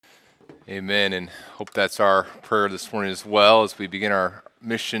Amen, and hope that's our prayer this morning as well as we begin our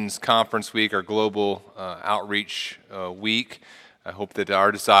missions conference week, our global outreach week. I hope that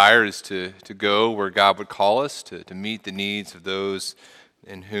our desire is to go where God would call us, to meet the needs of those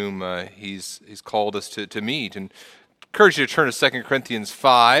in whom He's called us to meet. And I encourage you to turn to 2 Corinthians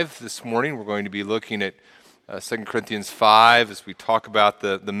 5 this morning. We're going to be looking at 2 Corinthians 5 as we talk about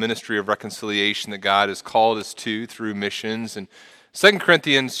the ministry of reconciliation that God has called us to through missions. And 2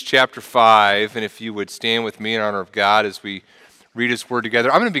 Corinthians chapter 5, and if you would stand with me in honor of God as we read His Word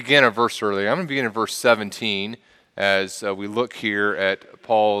together. I'm going to begin a verse earlier. I'm going to begin in verse 17 as we look here at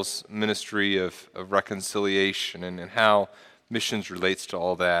Paul's ministry of reconciliation and how missions relates to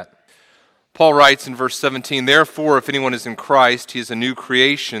all that. Paul writes in verse 17, "Therefore, if anyone is in Christ, he is a new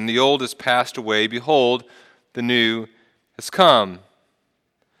creation. The old has passed away. Behold, the new has come."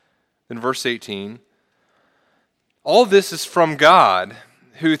 Then verse 18, "All this is from God,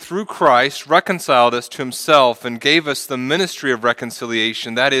 who through Christ reconciled us to himself and gave us the ministry of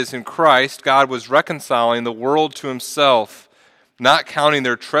reconciliation. That is, in Christ, God was reconciling the world to himself, not counting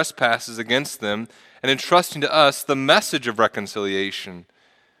their trespasses against them, and entrusting to us the message of reconciliation.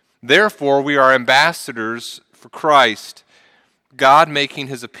 Therefore, we are ambassadors for Christ, God making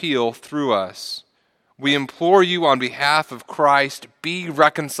his appeal through us. We implore you on behalf of Christ, be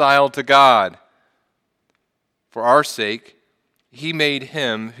reconciled to God. For our sake, he made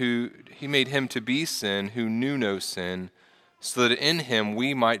him to be sin who knew no sin, so that in him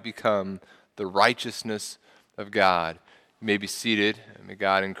we might become the righteousness of God." You may be seated. May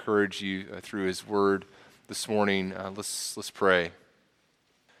God encourage you through his word this morning. Let's pray.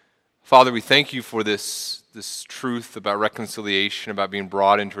 Father, we thank you for this truth about reconciliation, about being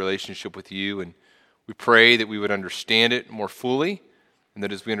brought into relationship with you, and we pray that we would understand it more fully, and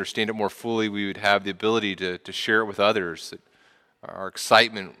that as we understand it more fully, we would have the ability to share it with others, that our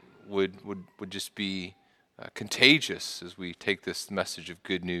excitement would just be contagious as we take this message of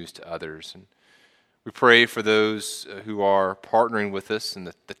good news to others. And we pray for those who are partnering with us in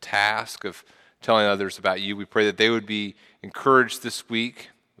the task of telling others about you. We pray that they would be encouraged this week.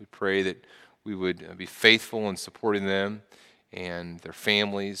 We pray that we would be faithful in supporting them and their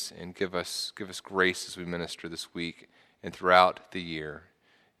families, and give us grace as we minister this week and throughout the year.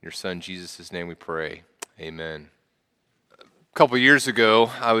 In your Son, Jesus' name we pray. Amen. A couple years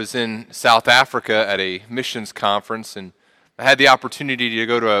ago, I was in South Africa at a missions conference, and I had the opportunity to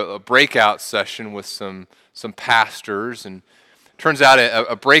go to a breakout session with some pastors. And it turns out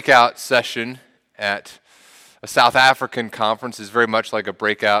a breakout session at a South African conference is very much like a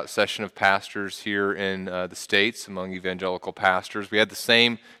breakout session of pastors here in the States among evangelical pastors. We had the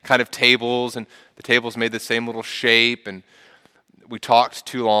same kind of tables, and the tables made the same little shape, and we talked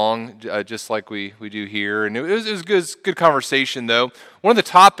too long, just like we do here. And it was good conversation, though. One of the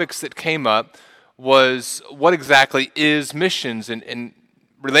topics that came up was what exactly is missions, and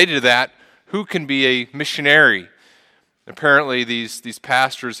related to that, who can be a missionary? Apparently, these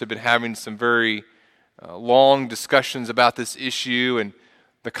pastors have been having some very long discussions about this issue, and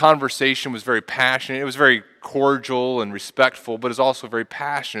the conversation was very passionate. It was very cordial and respectful, but it was also very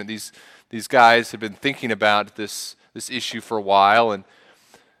passionate. These guys had been thinking about this issue for a while, and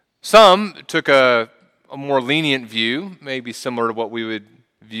some took a more lenient view, maybe similar to what we would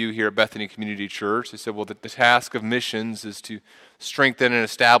view here at Bethany Community Church. They said, well, the task of missions is to strengthen and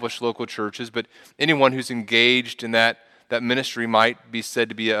establish local churches, but anyone who's engaged in that ministry might be said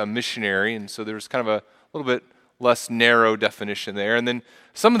to be a missionary, and so there's kind of a little bit less narrow definition there. And then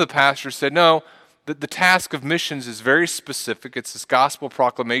some of the pastors said, no, the task of missions is very specific. It's this gospel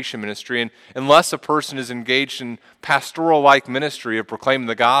proclamation ministry, and unless a person is engaged in pastoral-like ministry of proclaiming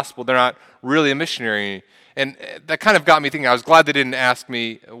the gospel, they're not really a missionary. And that kind of got me thinking. I was glad they didn't ask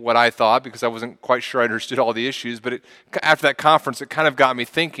me what I thought, because I wasn't quite sure I understood all the issues, but after that conference, it kind of got me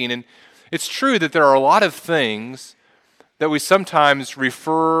thinking. And it's true that there are a lot of things that we sometimes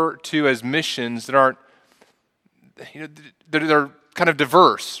refer to as missions that aren't, they're kind of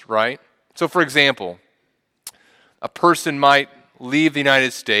diverse, right? So, for example, a person might leave the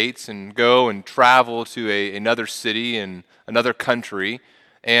United States and go and travel to another city in another country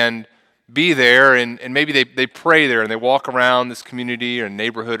and be there, and maybe they pray there, and they walk around this community or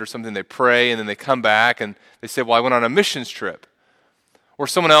neighborhood or something, they pray, and then they come back and they say, well, I went on a missions trip. Or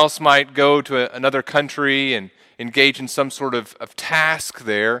someone else might go to another country and engage in some sort of task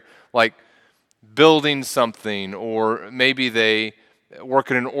there, like building something, or maybe they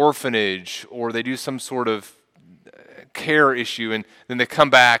work in an orphanage, or they do some sort of care issue, and then they come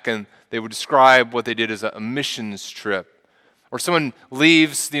back and they would describe what they did as a missions trip. Or someone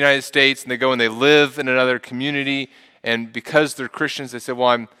leaves the United States and they go and they live in another community, and because they're Christians, they say,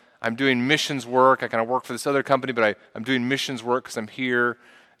 well, I'm doing missions work. I kind of work for this other company, but I'm doing missions work because I'm here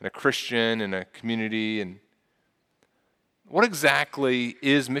and a Christian in a community. And what exactly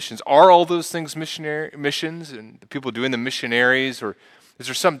is missions? Are all those things missions and the people doing the missionaries, or is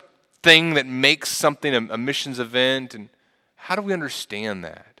there some thing that makes something a missions event? And how do we understand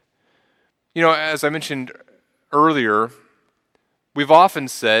that? You know, as I mentioned earlier, we've often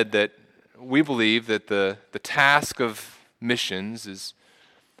said that we believe that the task of missions is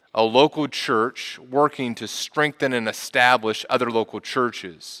a local church working to strengthen and establish other local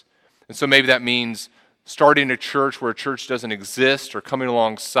churches. And so maybe that means starting a church where a church doesn't exist, or coming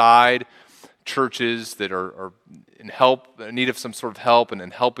alongside churches that are in need of some sort of help,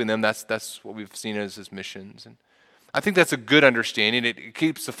 and helping them. That's what we've seen as missions. And I think that's a good understanding. It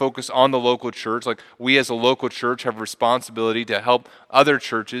keeps the focus on the local church. Like, we as a local church have a responsibility to help other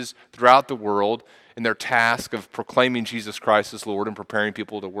churches throughout the world in their task of proclaiming Jesus Christ as Lord and preparing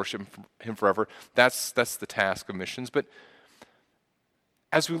people to worship Him forever. That's the task of missions. But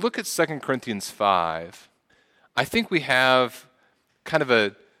as we look at 2 Corinthians 5, I think we have kind of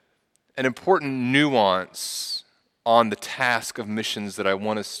an important nuance on the task of missions that I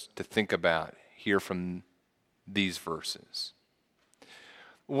want us to think about here from these verses.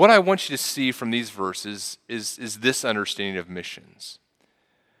 What I want you to see from these verses is this understanding of missions.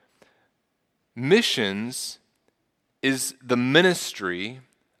 Missions is the ministry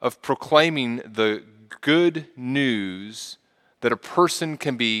of proclaiming the good news that a person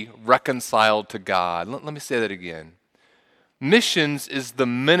can be reconciled to God. Let me say that again. Missions is the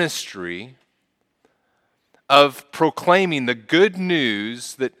ministry of proclaiming the good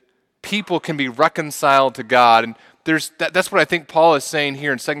news that people can be reconciled to God. And that's what I think Paul is saying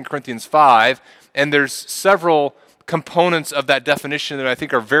here in 2 Corinthians 5. And there's several components of that definition that I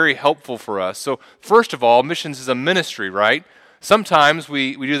think are very helpful for us. So first of all, missions is a ministry, right? Sometimes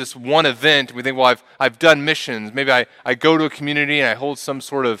we do this one event and we think, well, I've done missions. Maybe I go to a community and I hold some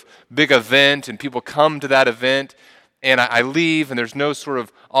sort of big event and people come to that event, and I leave and there's no sort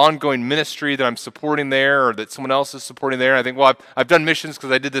of ongoing ministry that I'm supporting there or that someone else is supporting there. I think, well, I've done missions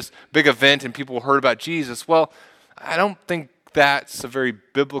because I did this big event and people heard about Jesus. Well, I don't think that's a very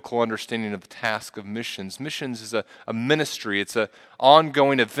biblical understanding of the task of missions. Missions is a ministry. It's an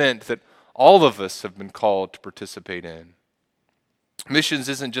ongoing event that all of us have been called to participate in. Missions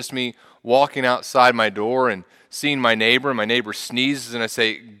isn't just me walking outside my door and seeing my neighbor, and my neighbor sneezes, and I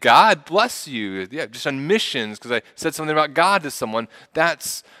say, God bless you. Yeah, just on missions because I said something about God to someone.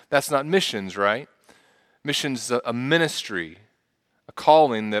 That's not missions, right? Missions is a ministry, a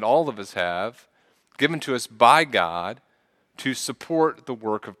calling that all of us have, given to us by God to support the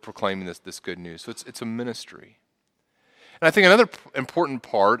work of proclaiming this good news. So it's a ministry. And I think another important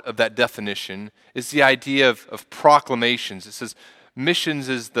part of that definition is the idea of proclamations. It says missions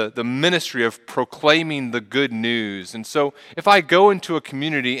is the ministry of proclaiming the good news. And so if I go into a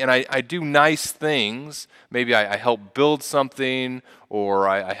community and I do nice things, maybe I help build something, or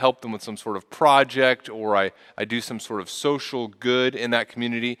I help them with some sort of project, or I do some sort of social good in that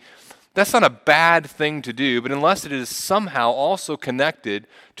community, that's not a bad thing to do, but unless it is somehow also connected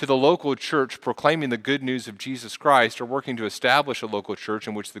to the local church proclaiming the good news of Jesus Christ, or working to establish a local church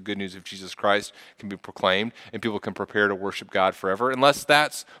in which the good news of Jesus Christ can be proclaimed and people can prepare to worship God forever, unless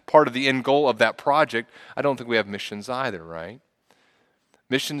that's part of the end goal of that project, I don't think we have missions either, right?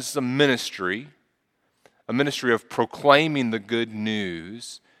 Missions is a ministry of proclaiming the good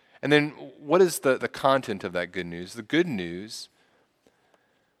news. And then what is the content of that good news? The good news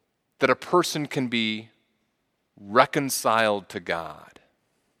that a person can be reconciled to God.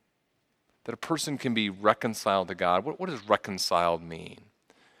 That a person can be reconciled to God. What does reconciled mean?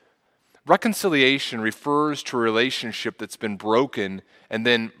 Reconciliation refers to a relationship that's been broken and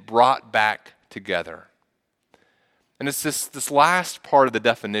then brought back together. And it's this last part of the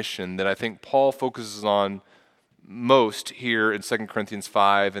definition that I think Paul focuses on most here in 2 Corinthians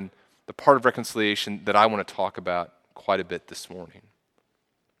 5, and the part of reconciliation that I want to talk about quite a bit this morning.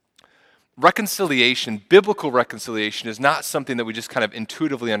 Reconciliation, biblical reconciliation, is not something that we just kind of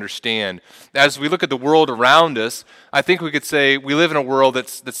intuitively understand. As we look at the world around us, I think we could say we live in a world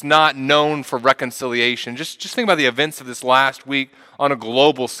that's not known for reconciliation. Just think about the events of this last week on a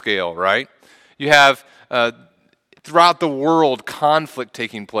global scale, right? You have throughout the world conflict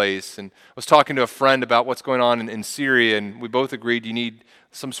taking place. And I was talking to a friend about what's going on in Syria, and we both agreed you need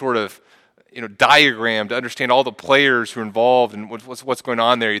some sort of diagram to understand all the players who are involved and what's going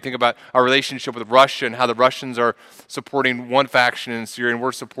on there. You think about our relationship with Russia and how the Russians are supporting one faction in Syria and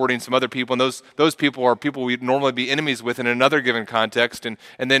we're supporting some other people, and those people are people we'd normally be enemies with in another given context, and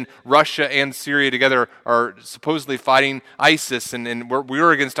then Russia and Syria together are supposedly fighting ISIS, and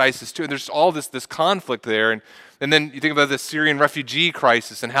we're against ISIS too, and there's all this conflict there, and then you think about the Syrian refugee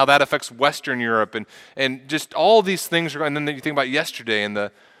crisis and how that affects Western Europe, and just all these things and then you think about yesterday and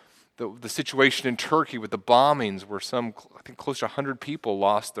the situation in Turkey with the bombings where I think close to 100 people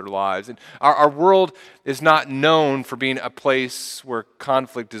lost their lives. And our world is not known for being a place where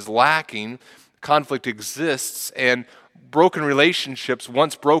conflict is lacking. Conflict exists, and broken relationships,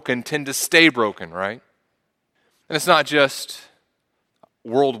 once broken, tend to stay broken, right? And it's not just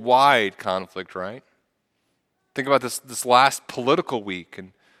worldwide conflict, right? Think about this last political week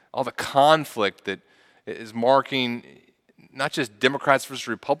and all the conflict that is marking not just Democrats versus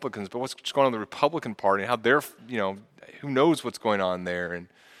Republicans, but what's going on in the Republican Party and how they're, who knows what's going on there, and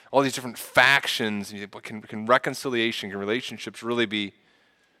all these different factions. But can reconciliation, can relationships really be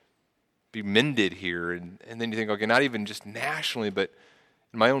mended here? And then you think, okay, not even just nationally, but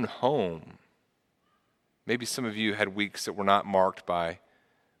in my own home. Maybe some of you had weeks that were not marked by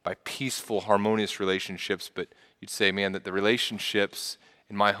peaceful, harmonious relationships, but you'd say, man, that the relationships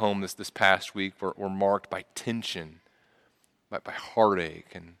in my home this past week were marked by tension, by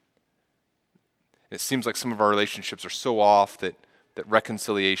heartache, and it seems like some of our relationships are so off that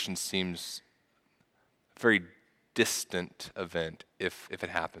reconciliation seems a very distant event if it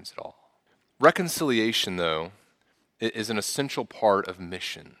happens at all. Reconciliation, though, is an essential part of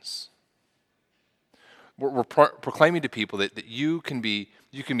missions. We're proclaiming to people that you can be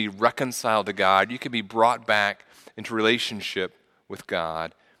reconciled to God, you can be brought back into relationship with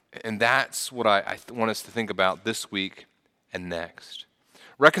God, and that's what I want us to think about this week and next.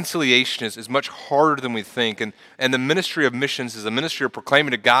 Reconciliation is much harder than we think, and the ministry of missions is a ministry of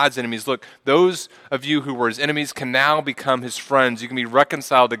proclaiming to God's enemies, look, those of you who were his enemies can now become his friends. You can be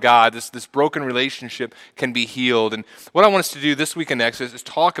reconciled to God. This broken relationship can be healed. And what I want us to do this week and next is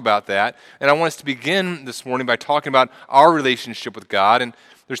talk about that, and I want us to begin this morning by talking about our relationship with God. And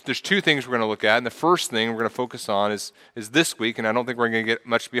there's two things we're going to look at, and the first thing we're going to focus on is this week, and I don't think we're going to get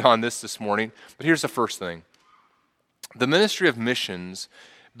much beyond this morning, but here's the first thing. The ministry of missions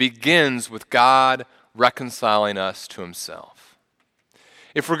begins with God reconciling us to himself.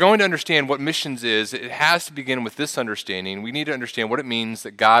 If we're going to understand what missions is, it has to begin with this understanding. We need to understand what it means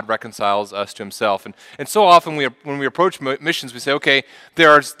that God reconciles us to himself. And so often when we approach missions, we say, okay,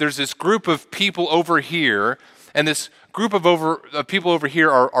 there's this group of people over here, and this group of people over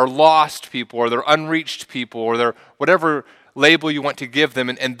here are lost people, or they're unreached people, or they're whatever label you want to give them,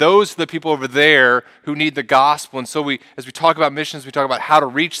 and those are the people over there who need the gospel. And so as we talk about missions, we talk about how to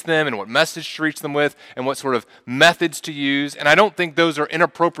reach them and what message to reach them with and what sort of methods to use. And I don't think those are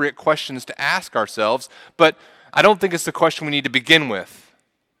inappropriate questions to ask ourselves, but I don't think it's the question we need to begin with.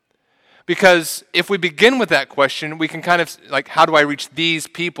 Because if we begin with that question, we can kind of, like, how do I reach these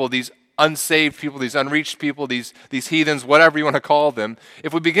people, these unsaved people, these unreached people, these heathens, whatever you want to call them.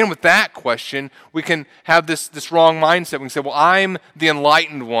 If we begin with that question, we can have this wrong mindset. We can say, well, I'm the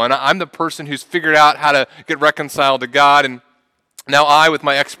enlightened one. I'm the person who's figured out how to get reconciled to God, and now I, with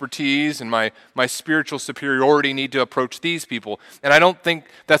my expertise and my spiritual superiority, need to approach these people. And I don't think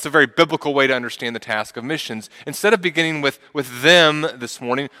that's a very biblical way to understand the task of missions. Instead of beginning with them this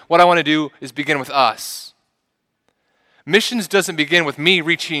morning, what I want to do is begin with us. Missions doesn't begin with me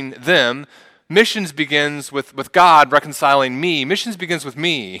reaching them. Missions begins with God reconciling me. Missions begins with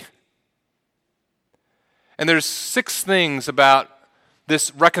me. And there's 6 things about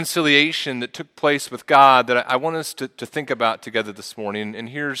this reconciliation that took place with God that I want us to think about together this morning. And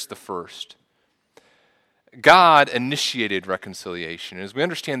here's the first. God initiated reconciliation. As we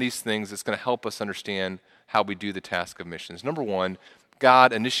understand these things, it's going to help us understand how we do the task of missions. Number 1,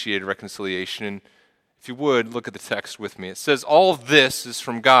 God initiated reconciliation. And if you would, look at the text with me. It says all of this is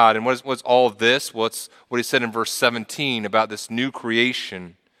from God. And what's all of this? Well, it's what he said in verse 17 about this new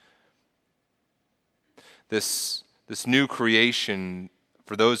creation. This new creation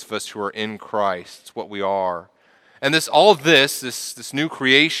for those of us who are in Christ. It's what we are. And all of this new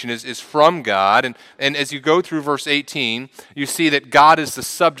creation is from God. And as you go through verse 18, you see that God is the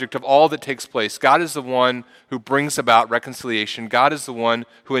subject of all that takes place. God is the one who brings about reconciliation. God is the one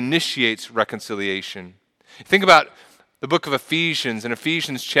who initiates reconciliation. Think about the book of Ephesians. In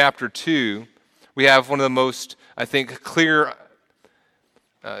Ephesians chapter 2, we have one of the most, I think, clear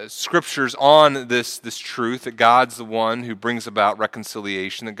scriptures on this truth that God's the one who brings about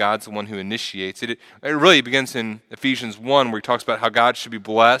reconciliation, that God's the one who initiates it. It really begins in Ephesians 1, where he talks about how God should be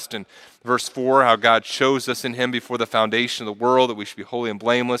blessed, and verse 4, how God chose us in him before the foundation of the world, that we should be holy and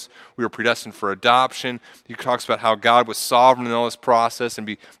blameless. We were predestined for adoption. He talks about how God was sovereign in all this process,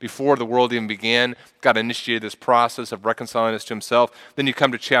 and before the world even began, God initiated this process of reconciling us to himself. Then you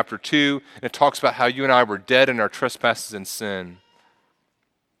come to chapter 2, and it talks about how you and I were dead in our trespasses and sin.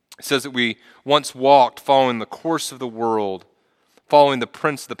 It says that we once walked following the course of the world, following the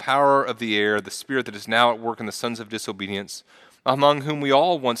prince, the power of the air, the spirit that is now at work in the sons of disobedience, among whom we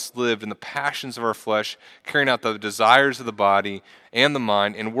all once lived in the passions of our flesh, carrying out the desires of the body and the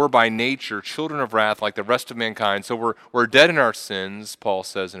mind, and were by nature children of wrath like the rest of mankind. So we're dead in our sins, Paul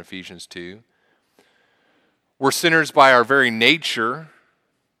says in Ephesians 2. We're sinners by our very nature,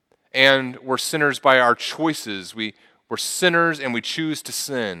 and we're sinners by our choices. We're sinners and we choose to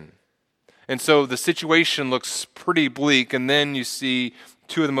sin. And so the situation looks pretty bleak, and then you see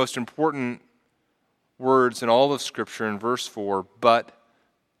two of the most important words in all of Scripture in verse 4, but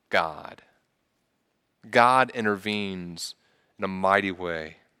God. God intervenes in a mighty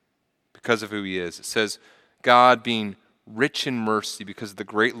way because of who he is. It says, God being rich in mercy because of the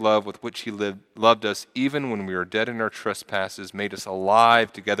great love with which he loved us, even when we were dead in our trespasses, made us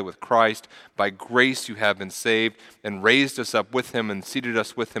alive together with Christ. By grace you have been saved, and raised us up with him and seated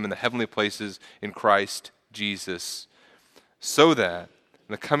us with him in the heavenly places in Christ Jesus, so that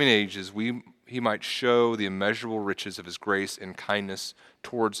in the coming ages he might show the immeasurable riches of his grace and kindness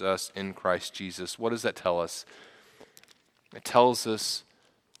towards us in Christ Jesus. What does that tell us? It tells us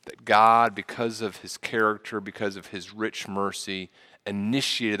that God, because of his character, because of his rich mercy,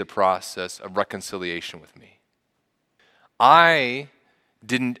 initiated the process of reconciliation with me. I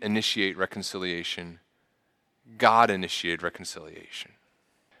didn't initiate reconciliation. God initiated reconciliation.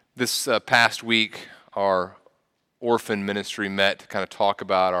 This past week, our orphan ministry met to kind of talk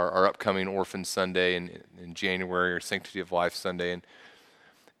about our upcoming Orphan Sunday in January, or Sanctity of Life Sunday. And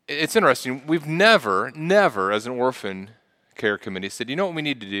it's interesting. We've never, as an orphan care committee, said, you know what we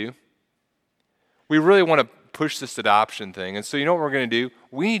need to do? We really want to push this adoption thing. And so you know what we're going to do?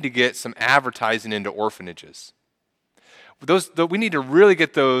 We need to get some advertising into orphanages. We need to really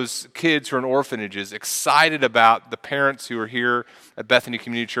get those kids who are in orphanages excited about the parents who are here at Bethany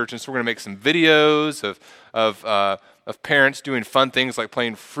Community Church. And so we're going to make some videos of parents doing fun things like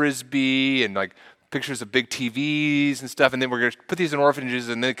playing Frisbee and like pictures of big TVs and stuff. And then we're going to put these in orphanages,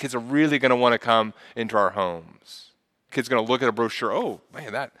 and then the kids are really going to want to come into our homes. Kid's going to look at a brochure. Oh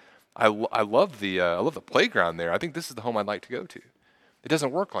man, I love the playground there. I think this is the home I'd like to go to. It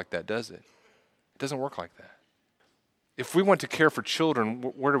doesn't work like that, does it? It doesn't work like that. If we want to care for children,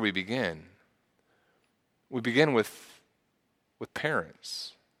 where do we begin? We begin with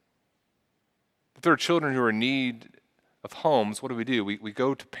parents. If there are children who are in need of homes, what do? We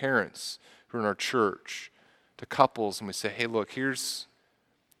go to parents who are in our church, to couples, and we say, hey, look, here's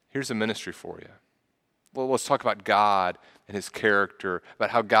a ministry for you. Well, let's talk about God and his character, about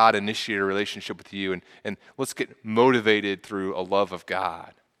how God initiated a relationship with you, and let's get motivated through a love of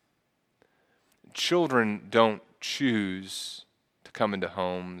God. Children don't choose to come into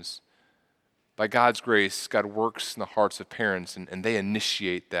homes. By God's grace, God works in the hearts of parents, and they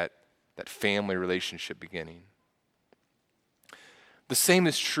initiate that family relationship beginning. The same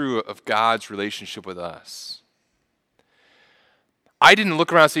is true of God's relationship with us. I didn't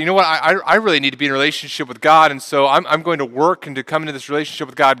look around and say, you know what, I really need to be in a relationship with God, and so I'm going to work and to come into this relationship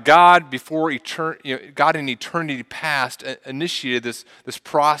with God. God in eternity past initiated this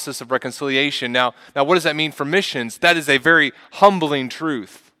process of reconciliation. Now, what does that mean for missions? That is a very humbling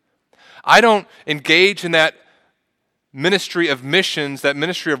truth. I don't engage in that ministry of missions, that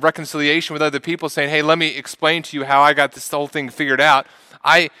ministry of reconciliation with other people, saying, hey, let me explain to you how I got this whole thing figured out.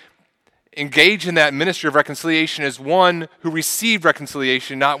 I engage in that ministry of reconciliation as one who received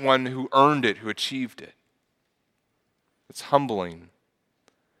reconciliation, not one who earned it, who achieved it. It's humbling.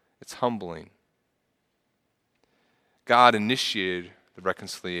 It's humbling. God initiated the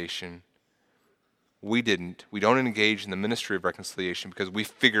reconciliation. We didn't. We don't engage in the ministry of reconciliation because we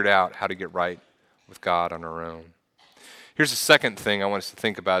figured out how to get right with God on our own. Here's the second thing I want us to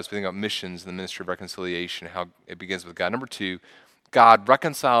think about as we think about missions and the ministry of reconciliation, how it begins with God. Number 2, God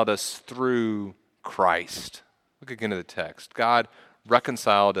reconciled us through Christ. Look again at the text. God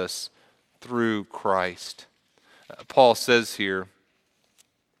reconciled us through Christ. Paul says here,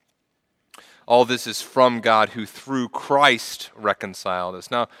 all this is from God who through Christ reconciled us.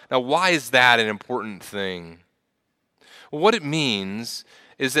 Now why is that an important thing? Well, what it means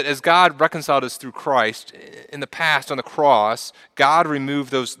is that as God reconciled us through Christ in the past on the cross, God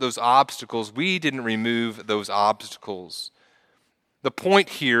removed those obstacles. We didn't remove those obstacles. The point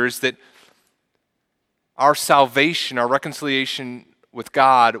here is that our salvation, our reconciliation with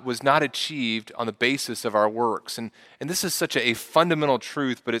God was not achieved on the basis of our works. And this is such a fundamental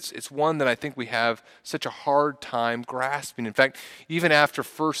truth, but it's one that I think we have such a hard time grasping. In fact, even after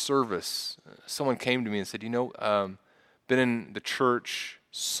first service, someone came to me and said, been in the church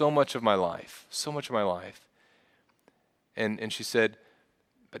so much of my life. And she said,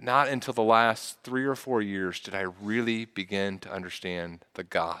 but not until the last 3 or 4 years did I really begin to understand the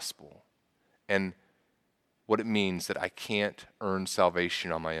gospel and what it means that I can't earn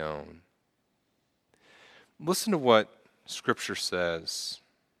salvation on my own. Listen to what Scripture says.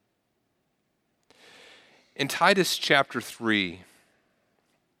 In Titus chapter 3,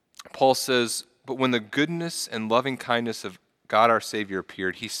 Paul says, "But when the goodness and loving kindness of God our Savior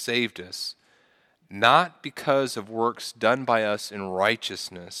appeared, he saved us, not because of works done by us in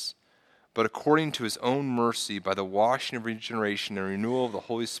righteousness, but according to his own mercy by the washing of regeneration and renewal of the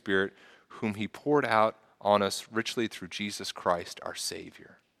Holy Spirit, whom he poured out on us richly through Jesus Christ our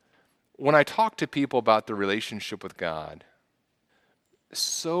Savior." When I talk to people about their relationship with God,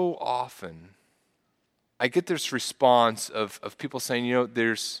 so often I get this response of people saying,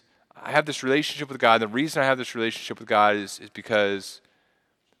 I have this relationship with God. The reason I have this relationship with God is because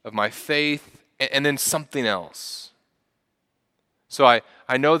of my faith and then something else. So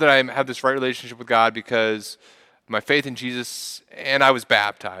I know that I have this right relationship with God because of my faith in Jesus and I was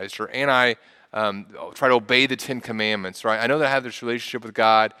baptized, and I try to obey the 10 Commandments, right? I know that I have this relationship with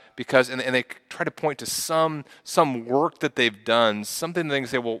God because, and they try to point to some work that they've done, something that they can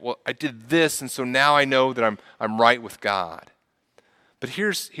say, well, I did this, and so now I know that I'm right with God. But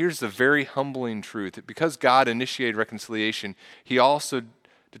here's the very humbling truth, that because God initiated reconciliation, he also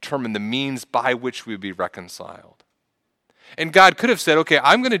determined the means by which we would be reconciled. And God could have said, okay,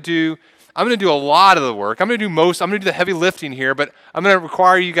 I'm going to do a lot of the work. I'm going to do the heavy lifting here, but I'm going to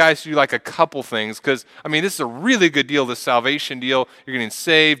require you guys to do like a couple things because, this is a really good deal, this salvation deal. You're getting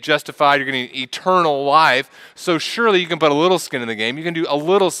saved, justified, you're getting eternal life. So surely you can put a little skin in the game. You can do a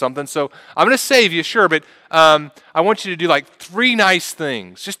little something. So I'm going to save you, sure, but I want you to do like 3 nice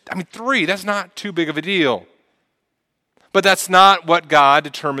things. 3, that's not too big of a deal. But that's not what God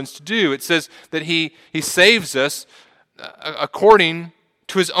determines to do. It says that he saves us according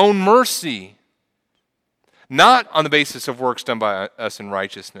to his own mercy, not on the basis of works done by us in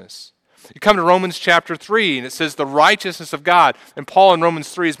righteousness. You come to Romans chapter 3, and it says the righteousness of God. And Paul in Romans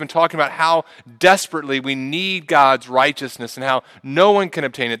 3 has been talking about how desperately we need God's righteousness and how no one can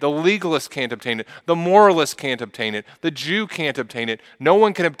obtain it. The legalist can't obtain it. The moralist can't obtain it. The Jew can't obtain it. No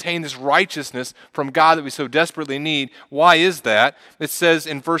one can obtain this righteousness from God that we so desperately need. Why is that? It says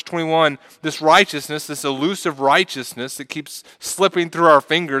in verse 21, this righteousness, this elusive righteousness that keeps slipping through our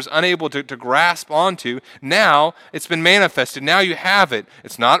fingers, unable to grasp onto, now it's been manifested. Now you have it.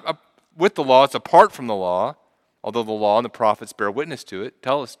 It's not with the law, it's apart from the law, although the law and the prophets bear witness to it,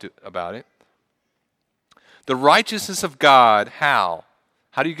 tell us about it. The righteousness of God, how?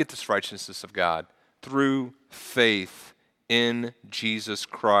 How do you get this righteousness of God? Through faith in Jesus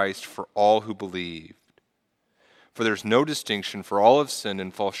Christ for all who believe. For there's no distinction, for all have sinned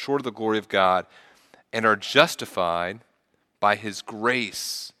and fall short of the glory of God and are justified by his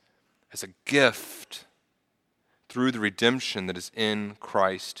grace as a gift through the redemption that is in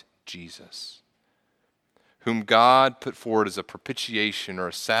Christ Jesus, whom God put forward as a propitiation or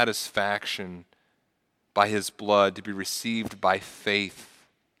a satisfaction by his blood to be received by faith.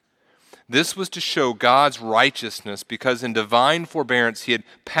 This was to show God's righteousness because in divine forbearance he had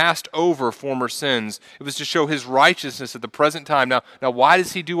passed over former sins. It was to show his righteousness at the present time. Now why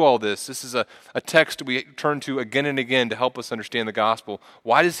does he do all this? This is a text we turn to again and again to help us understand the gospel.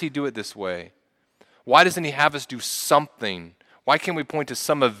 Why does he do it this way? Why doesn't he have us do something? Why can't we point to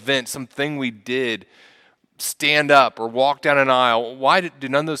some event, something we did, stand up or walk down an aisle? Why do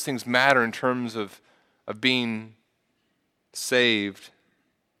none of those things matter in terms of being saved?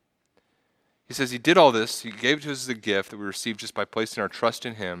 He says he did all this. He gave it to us as a gift that we received just by placing our trust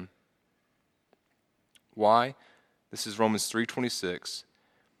in him. Why? This is Romans 3:26.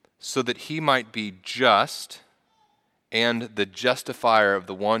 So that he might be just and the justifier of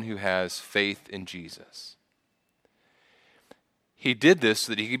the one who has faith in Jesus. He did this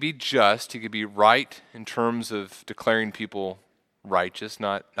so that he could be just, he could be right in terms of declaring people righteous,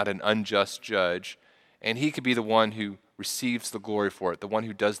 not an unjust judge, and he could be the one who receives the glory for it, the one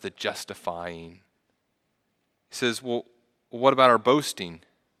who does the justifying. He says, well, what about our boasting?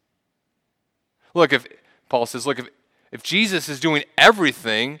 Paul says, if If Jesus is doing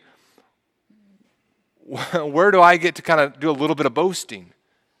everything, where do I get to kind of do a little bit of boasting?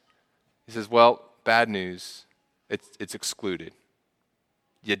 He says, well, bad news. It's excluded.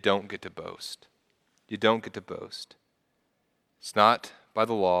 You don't get to boast. You don't get to boast. It's not by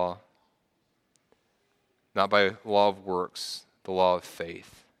the law, not by law of works, the law of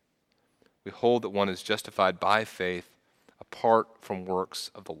faith. We hold that one is justified by faith apart from works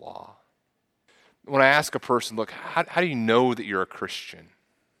of the law. When I ask a person, look, how do you know that you're a Christian?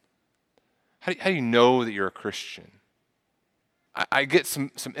 How do you know that you're a Christian? I get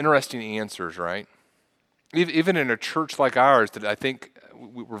some interesting answers, right? Even in a church like ours, that I think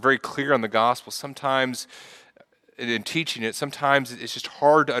we're very clear on the gospel, sometimes in teaching it, sometimes it's just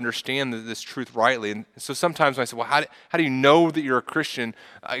hard to understand this truth rightly. And so sometimes when I say, well, how do you know that you're a Christian?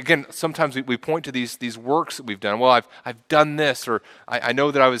 Again, sometimes we point to these works that we've done. Well, I've done this, or I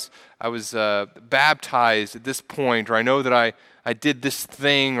know that I was baptized at this point, or I know that I did this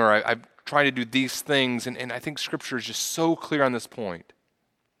thing, or I'm trying to do these things. And I think Scripture is just so clear on this point.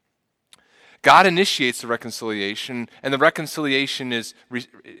 God initiates the reconciliation, and the reconciliation is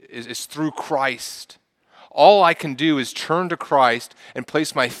through Christ. All I can do is turn to Christ and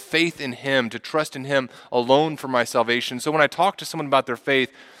place my faith in Him, to trust in Him alone for my salvation. So when I talk to someone about their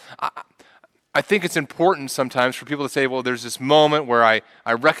faith, I think it's important sometimes for people to say, well, there's this moment where I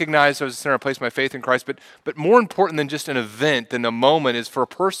recognize I was a sinner, I placed my faith in Christ. But more important than just an event, than a moment, is for a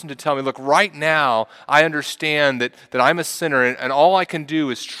person to tell me, look, right now I understand that I'm a sinner, and all I can do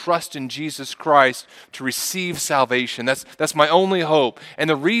is trust in Jesus Christ to receive salvation. That's my only hope. And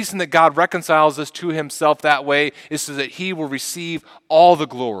the reason that God reconciles us to Himself that way is so that He will receive all the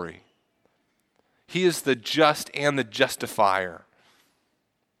glory. He is the just and the justifier.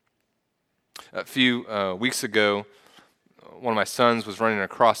 A few weeks ago, one of my sons was running a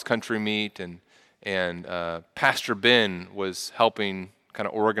cross-country meet, and Pastor Ben was helping kind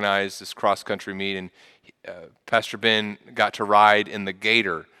of organize this cross-country meet, and Pastor Ben got to ride in the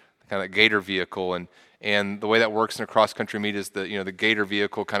Gator, kind of that Gator vehicle, and the way that works in a cross-country meet is the Gator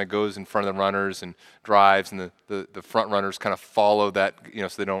vehicle kind of goes in front of the runners and drives, and the front runners kind of follow that, so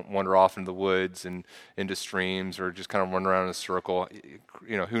they don't wander off into the woods and into streams or just kind of run around in a circle.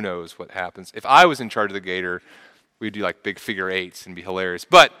 Who knows what happens. If I was in charge of the Gator, we'd do like big figure eights and be hilarious.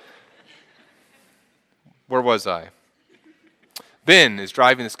 But where was I? Ben is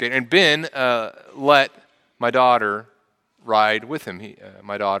driving this Gator, and Ben let my daughter ride with him.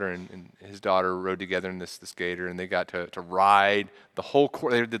 My daughter and his daughter rode together in this Gator, and they got to ride the whole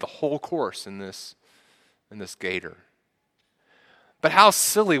course. They did the whole course in this Gator. But how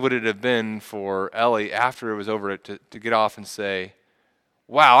silly would it have been for Ellie after it was over to get off and say,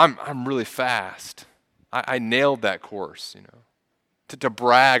 "Wow, I'm really fast. I nailed that course," to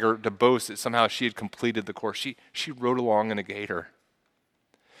brag or to boast that somehow she had completed the course. She rode along in a Gator.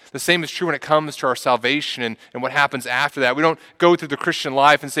 The same is true when it comes to our salvation and what happens after that. We don't go through the Christian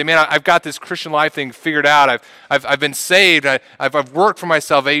life and say, man, I've got this Christian life thing figured out. I've been saved. I've worked for my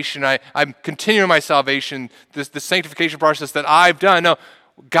salvation. I'm continuing my salvation, the sanctification process that I've done. No,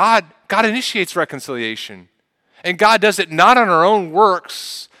 God initiates reconciliation. And God does it not on our own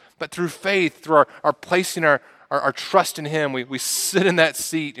works, but through faith, through our placing our trust in Him. We sit in that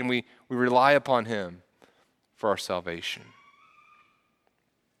seat and we rely upon Him for our salvation.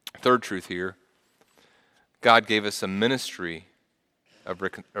 Third truth here, God gave us a ministry of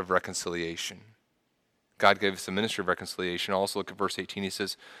reconciliation. God gave us a ministry of reconciliation. Also look at verse 18. He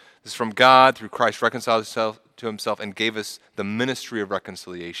says, this is from God through Christ reconciled Himself to Himself and gave us the ministry of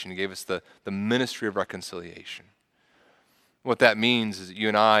reconciliation. He gave us the ministry of reconciliation. What that means is that you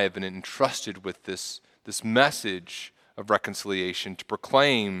and I have been entrusted with this message of reconciliation to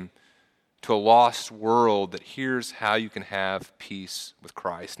proclaim to a lost world that here's how you can have peace with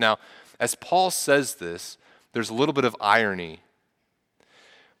Christ. Now, as Paul says this, there's a little bit of irony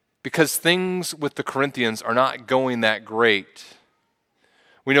because things with the Corinthians are not going that great.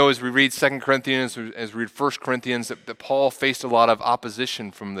 We know as we read 2 Corinthians, as we read 1 Corinthians, that Paul faced a lot of opposition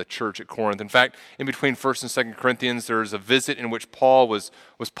from the church at Corinth. In fact, in between 1 and 2 Corinthians, there's a visit in which Paul was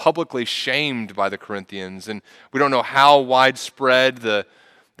publicly shamed by the Corinthians. And we don't know how widespread the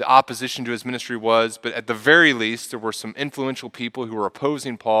opposition to his ministry was, but at the very least, there were some influential people who were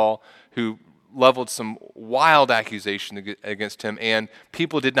opposing Paul, who leveled some wild accusation against him, and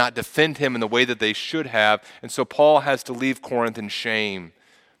people did not defend him in the way that they should have, and so Paul has to leave Corinth in shame,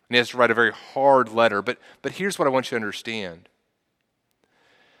 and he has to write a very hard letter. But here's what I want you to understand.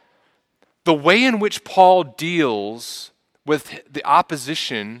 The way in which Paul deals with the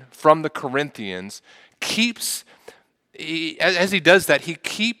opposition from the Corinthians keeps as he does that, he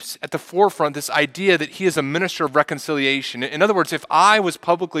keeps at the forefront this idea that he is a minister of reconciliation. In other words, if I was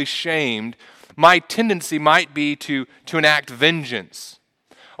publicly shamed, my tendency might be to enact vengeance.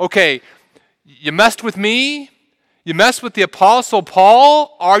 Okay, you messed with me? You messed with the Apostle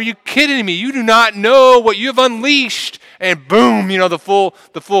Paul? Are you kidding me? You do not know what you have unleashed. And boom,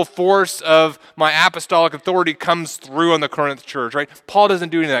 the full force of my apostolic authority comes through on the Corinth church, right? Paul doesn't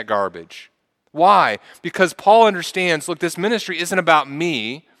do any of that garbage. Why? Because Paul understands, look, this ministry isn't about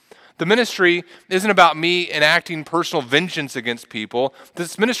me. The ministry isn't about me enacting personal vengeance against people.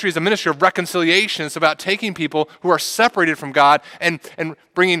 This ministry is a ministry of reconciliation. It's about taking people who are separated from God and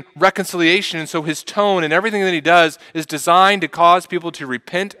bringing reconciliation. And so his tone and everything that he does is designed to cause people to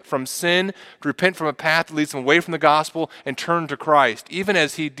repent from sin, to repent from a path that leads them away from the gospel and turn to Christ. Even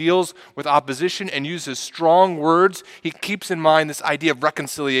as he deals with opposition and uses strong words, he keeps in mind this idea of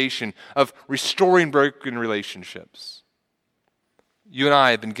reconciliation, of restoring broken relationships. You and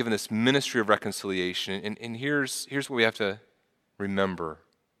I have been given this ministry of reconciliation, and here's what we have to remember.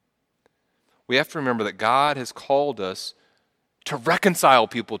 We have to remember that God has called us to reconcile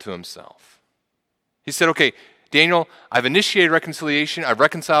people to himself. He said, okay, Daniel, I've initiated reconciliation. I've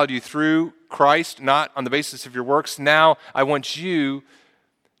reconciled you through Christ, not on the basis of your works. Now I want you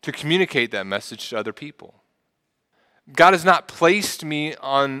to communicate that message to other people. God has not placed me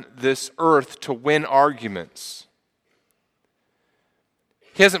on this earth to win arguments.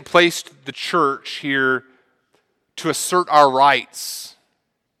 He hasn't placed the church here to assert our rights.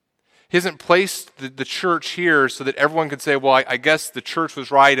 He hasn't placed the church here so that everyone could say, well, I guess the church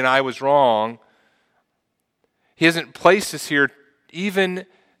was right and I was wrong. He hasn't placed us here even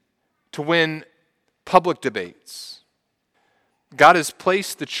to win public debates. God has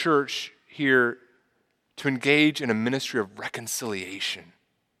placed the church here to engage in a ministry of reconciliation,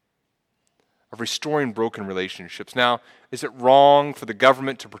 of restoring broken relationships. Now, is it wrong for the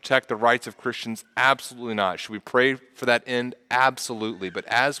government to protect the rights of Christians? Absolutely not. Should we pray for that end? Absolutely. But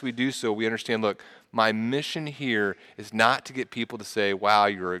as we do so, we understand, look, my mission here is not to get people to say, wow,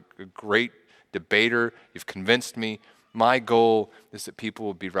 you're a great debater, you've convinced me. My goal is that people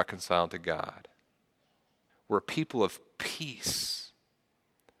will be reconciled to God. We're a people of peace.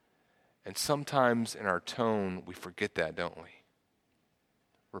 And sometimes in our tone, we forget that, don't we?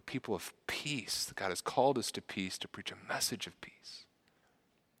 We're people of peace. God has called us to peace, to preach a message of peace.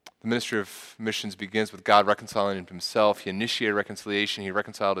 The ministry of missions begins with God reconciling himself. He initiated reconciliation. He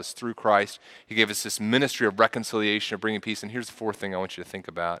reconciled us through Christ. He gave us this ministry of reconciliation, of bringing peace. And here's the fourth thing I want you to think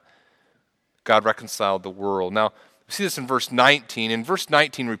about. God reconciled the world. Now, we see this in verse 19. And verse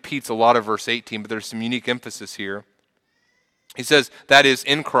 19 repeats a lot of verse 18, but there's some unique emphasis here. He says, that is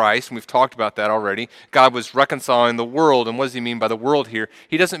in Christ, and we've talked about that already. God was reconciling the world, and what does he mean by the world here?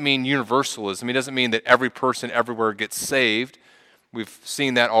 He doesn't mean universalism. He doesn't mean that every person everywhere gets saved. We've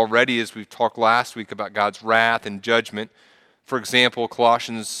seen that already as we've talked last week about God's wrath and judgment. For example,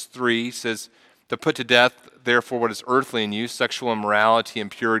 Colossians 3 says, to put to death, therefore, what is earthly in you, sexual immorality,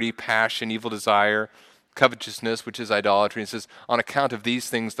 impurity, passion, evil desire, covetousness, which is idolatry. And it says, on account of these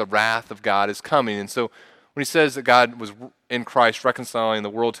things, the wrath of God is coming. And so when he says that God was in Christ reconciling the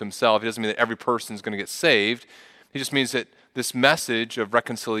world to himself, he doesn't mean that every person is going to get saved. He just means that this message of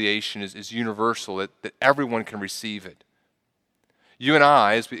reconciliation is universal, that everyone can receive it. You and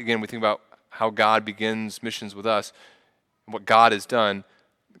I, as we think about how God begins missions with us, and what God has done,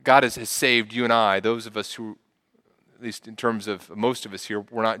 God has saved you and I, those of us who, at least in terms of most of us here,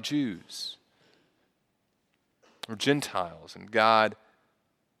 we're not Jews. We're Gentiles, and God,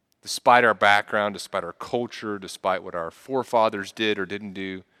 despite our background, despite our culture, despite what our forefathers did or didn't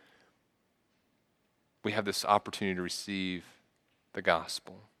do, we have this opportunity to receive the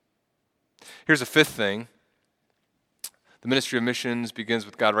gospel. Here's a fifth thing. The ministry of missions begins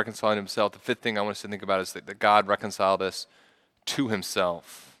with God reconciling himself. The fifth thing I want us to think about is that God reconciled us to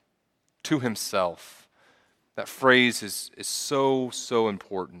himself. To himself. That phrase is so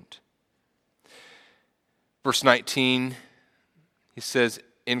important. Verse 19, he says,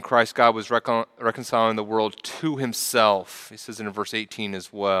 in Christ, God was reconciling the world to himself. He says it in verse 18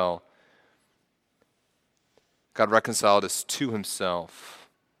 as well. God reconciled us to himself.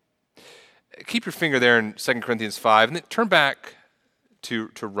 Keep your finger there in 2 Corinthians 5, and then turn back to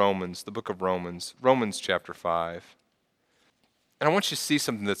Romans, the book of Romans, Romans chapter 5. And I want you to see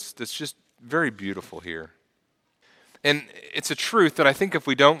something that's just very beautiful here. And it's a truth that I think if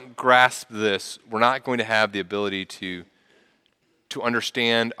we don't grasp this, we're not going to have the ability to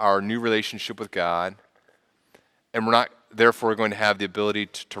understand our new relationship with God, and we're not therefore going to have the ability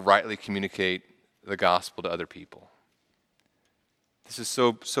to rightly communicate the gospel to other people. This is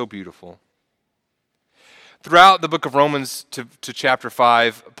so beautiful. Throughout the book of Romans to chapter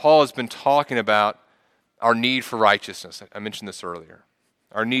 5, Paul has been talking about our need for righteousness. I mentioned this earlier.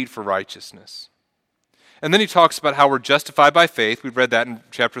 Our need for righteousness. And then he talks about how we're justified by faith. We've read that in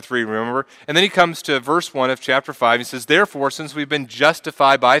chapter 3, remember? And then he comes to verse 1 of chapter 5. He says, therefore, since we've been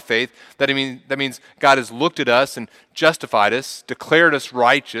justified by faith, that means God has looked at us and justified us, declared us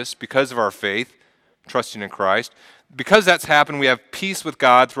righteous because of our faith, trusting in Christ. Because that's happened, we have peace with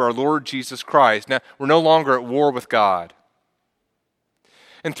God through our Lord Jesus Christ. Now, we're no longer at war with God.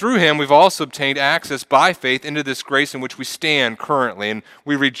 And through him, we've also obtained access by faith into this grace in which we stand currently, and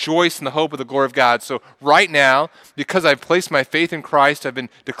we rejoice in the hope of the glory of God. So right now, because I've placed my faith in Christ, I've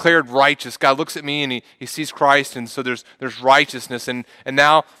been declared righteous. God looks at me and he sees Christ, and so there's righteousness. And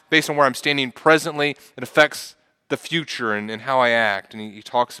now, based on where I'm standing presently, it affects the future and how I act. And he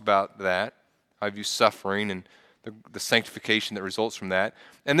talks about that. I view suffering and the sanctification that results from that.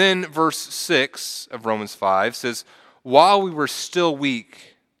 And then verse 6 of Romans 5 says, while we were still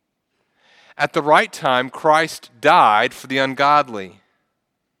weak, at the right time Christ died for the ungodly.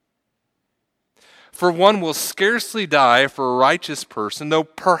 For one will scarcely die for a righteous person, though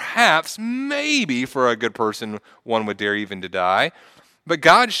perhaps, maybe for a good person, one would dare even to die. But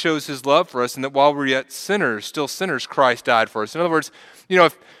God shows his love for us in that while we're yet sinners, still sinners, Christ died for us. In other words,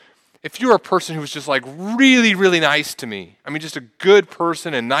 if you're a person who was just like really, really nice to me, just a good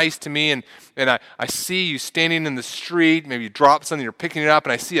person and nice to me, and I see you standing in the street, maybe you drop something, you're picking it up,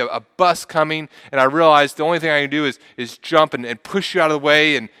 and I see a bus coming, and I realize the only thing I can do is jump and push you out of the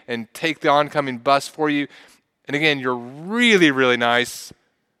way and take the oncoming bus for you. And again, you're really, really nice,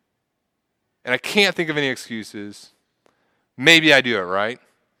 and I can't think of any excuses. Maybe I do it, right?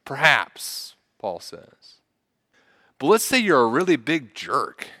 Perhaps, Paul says. But let's say you're a really big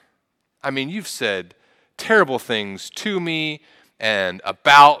jerk. You've said terrible things to me and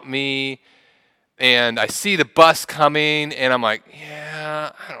about me, and I see the bus coming, and I'm like,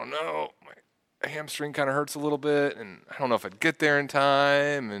 yeah, I don't know. My hamstring kind of hurts a little bit, and I don't know if I'd get there in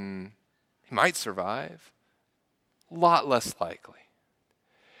time, and he might survive. A lot less likely.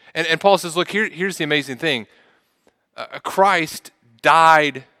 And Paul says, look, here's the amazing thing. Christ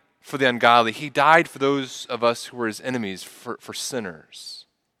died for the ungodly. He died for those of us who were his enemies, for sinners.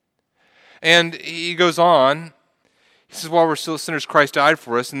 And he goes on, he says, while we're still sinners, Christ died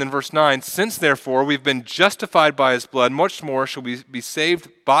for us. And then verse 9, since therefore we've been justified by his blood, much more shall we be saved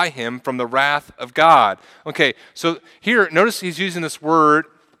by him from the wrath of God. Okay, so here, notice he's using this word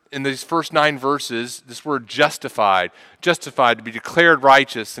in these first 9 verses, this word justified. Justified, to be declared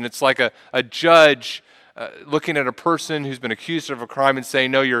righteous. And it's like a judge looking at a person who's been accused of a crime and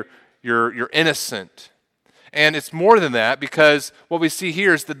saying, no, you're innocent. And it's more than that, because what we see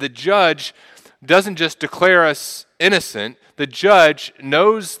here is that the judge doesn't just declare us innocent. The judge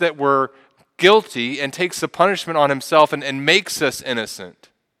knows that we're guilty and takes the punishment on himself and makes us innocent.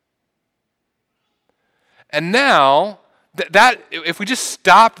 And now, that if we just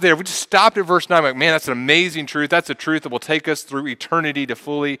stopped there, if we just stopped at verse 9, like, man, that's an amazing truth. That's a truth that will take us through eternity to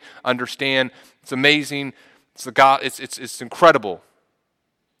fully understand. It's amazing. It's incredible.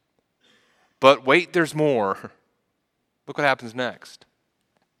 But wait, there's more. Look what happens next.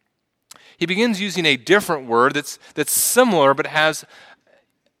 He begins using a different word that's similar but has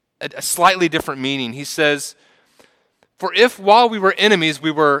a slightly different meaning. He says, for if while we were enemies we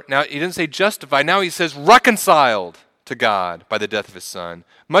were, now he didn't say justified, now he says reconciled to God by the death of his Son.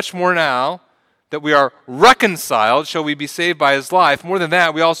 Much more now that we are reconciled, shall we be saved by his life. More than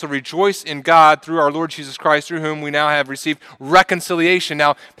that, we also rejoice in God through our Lord Jesus Christ, through whom we now have received reconciliation.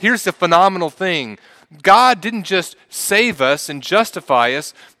 Now, here's the phenomenal thing. God didn't just save us and justify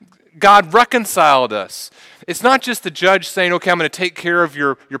us. God reconciled us. It's not just the judge saying, okay, I'm going to take care of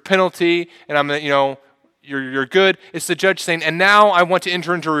your penalty, and I'm going to, you're good. It's the judge saying, and now I want to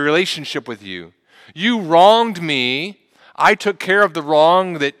enter into a relationship with you. You wronged me. I took care of the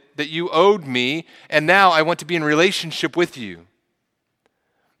wrong that you owed me, and now I want to be in relationship with you.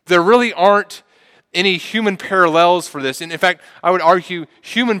 There really aren't any human parallels for this. And in fact, I would argue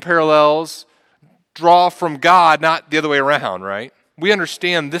human parallels draw from God, not the other way around, right? We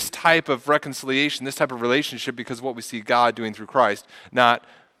understand this type of reconciliation, this type of relationship because of what we see God doing through Christ, not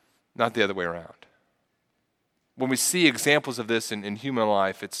the other way around. When we see examples of this in human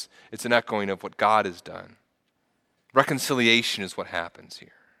life, it's an echoing of what God has done. Reconciliation is what happens here.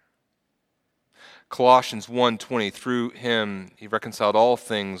 Colossians 1:20, through him he reconciled all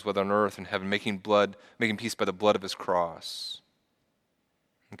things, whether on earth and heaven, making peace by the blood of his cross.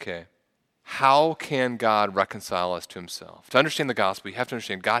 Okay. How can God reconcile us to himself? To understand the gospel, you have to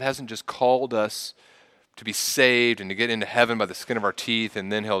understand God hasn't just called us to be saved and to get into heaven by the skin of our teeth, and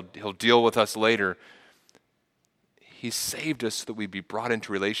then he'll deal with us later. He saved us so that we'd be brought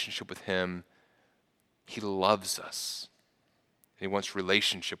into relationship with him. He loves us. He wants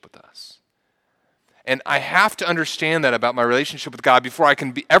relationship with us. And I have to understand that about my relationship with God before I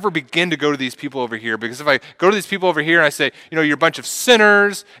can ever begin to go to these people over here. Because if I go to these people over here and I say, you're a bunch of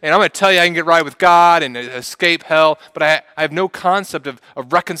sinners, and I'm going to tell you I can get right with God and escape hell, but I have no concept of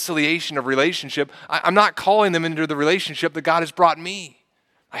reconciliation, of relationship, I'm not calling them into the relationship that God has brought me.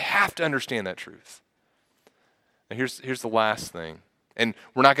 I have to understand that truth. Now here's the last thing. And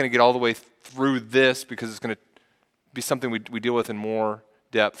we're not going to get all the way through this because it's going to be something we deal with in more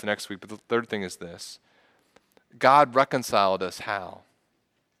depth next week. But the third thing is this. God reconciled us how?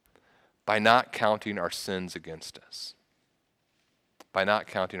 By not counting our sins against us. By not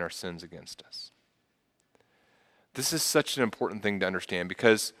counting our sins against us. This is such an important thing to understand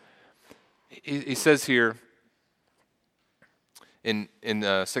because he says here in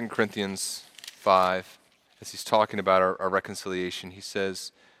 2 Corinthians 5, as he's talking about our reconciliation, he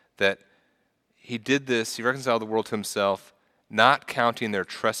says that he did this, he reconciled the world to himself, not counting their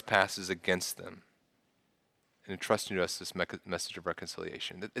trespasses against them, and entrusting to us this message of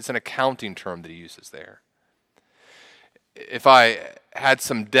reconciliation. It's an accounting term that he uses there. If I had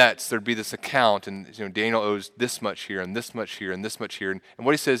some debts, there'd be this account, and Daniel owes this much here, and this much here, and this much here. And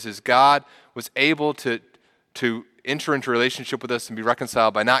what he says is God was able to enter into a relationship with us and be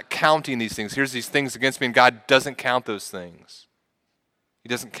reconciled by not counting these things. Here's these things against me, and God doesn't count those things. He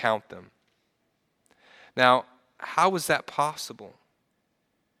doesn't count them. Now, how is that possible?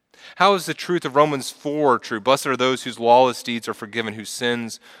 How is the truth of Romans 4 true? Blessed are those whose lawless deeds are forgiven, whose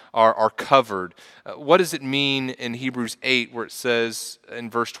sins are covered. What does it mean in Hebrews 8 where it says in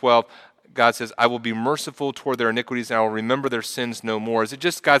verse 12, God says, I will be merciful toward their iniquities and I will remember their sins no more? Is it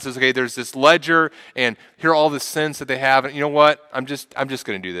just God says, okay, there's this ledger and here are all the sins that they have, and you know what? I'm just going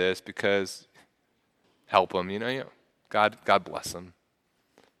to do this because help them, God bless them.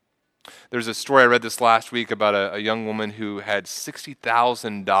 There's a story I read this last week about a young woman who had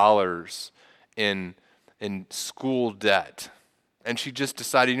 $60,000 in school debt. And she just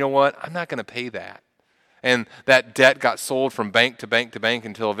decided, you know what, I'm not going to pay that. And that debt got sold from bank to bank to bank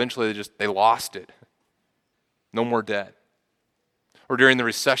until eventually they lost it. No more debt. Or during the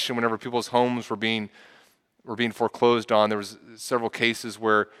recession, whenever people's homes were being foreclosed on, there was several cases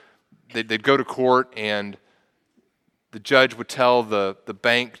where they'd go to court and the judge would tell the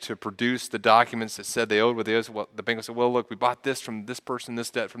bank to produce the documents that said they owed what they owed. Well, the bank would say, well, look, we bought this from this person, this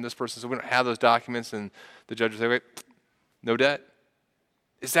debt from this person, so we don't have those documents. And the judge would say, wait, no debt?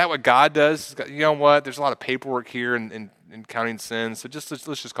 Is that what God does? You know what? There's a lot of paperwork here in counting sins, so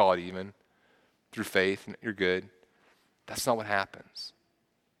let's just call it even through faith, and you're good. That's not what happens.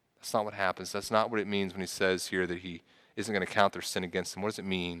 That's not what happens. That's not what it means when he says here that he isn't going to count their sin against them. What does it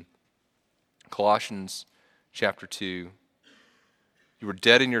mean? Colossians Chapter 2, you were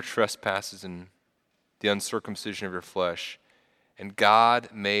dead in your trespasses and the uncircumcision of your flesh, and God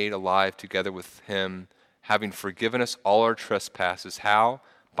made alive together with him, having forgiven us all our trespasses. How?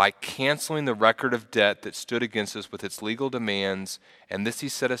 By canceling the record of debt that stood against us with its legal demands, and this he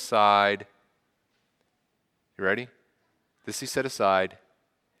set aside. You ready? This he set aside,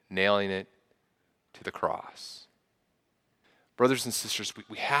 nailing it to the cross. Brothers and sisters,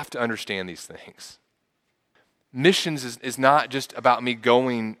 we have to understand these things. Missions is not just about me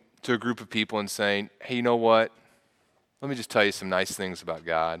going to a group of people and saying, hey, you know what? Let me just tell you some nice things about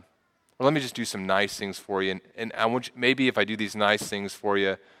God. Or let me just do some nice things for you. And I want you, maybe if I do these nice things for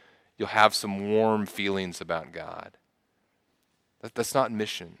you, you'll have some warm feelings about God. That's not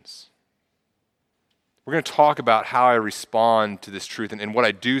missions. We're going to talk about how I respond to this truth and what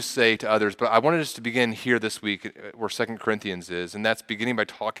I do say to others. But I wanted us to begin here this week where 2 Corinthians is. And that's beginning by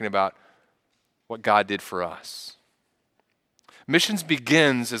talking about what God did for us. Missions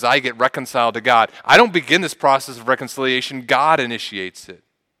begins as I get reconciled to God. I don't begin this process of reconciliation. God initiates it.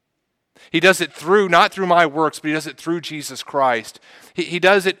 He does it not through my works, but he does it through Jesus Christ. He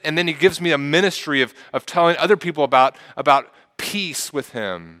does it, and then he gives me a ministry of telling other people about peace with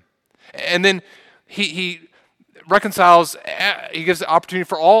him. And then he reconciles, he gives the opportunity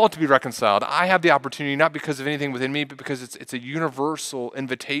for all to be reconciled. I have the opportunity not because of anything within me, but because it's a universal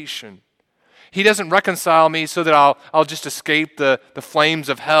invitation. He doesn't reconcile me so that I'll just escape the flames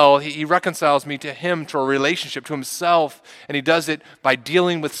of hell. He reconciles me to him, to a relationship, to himself, and he does it by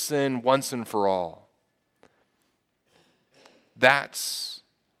dealing with sin once and for all. That's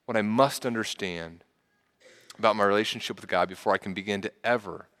what I must understand about my relationship with God before I can begin to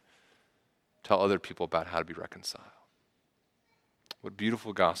ever tell other people about how to be reconciled. What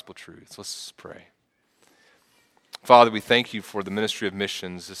beautiful gospel truths. Let's pray. Father, we thank you for the ministry of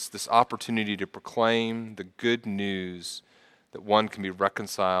missions, this opportunity to proclaim the good news that one can be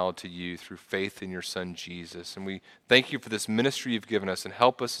reconciled to you through faith in your Son, Jesus. And we thank you for this ministry you've given us, and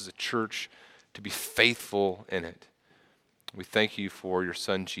help us as a church to be faithful in it. We thank you for your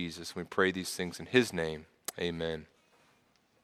Son, Jesus, and we pray these things in his name. Amen.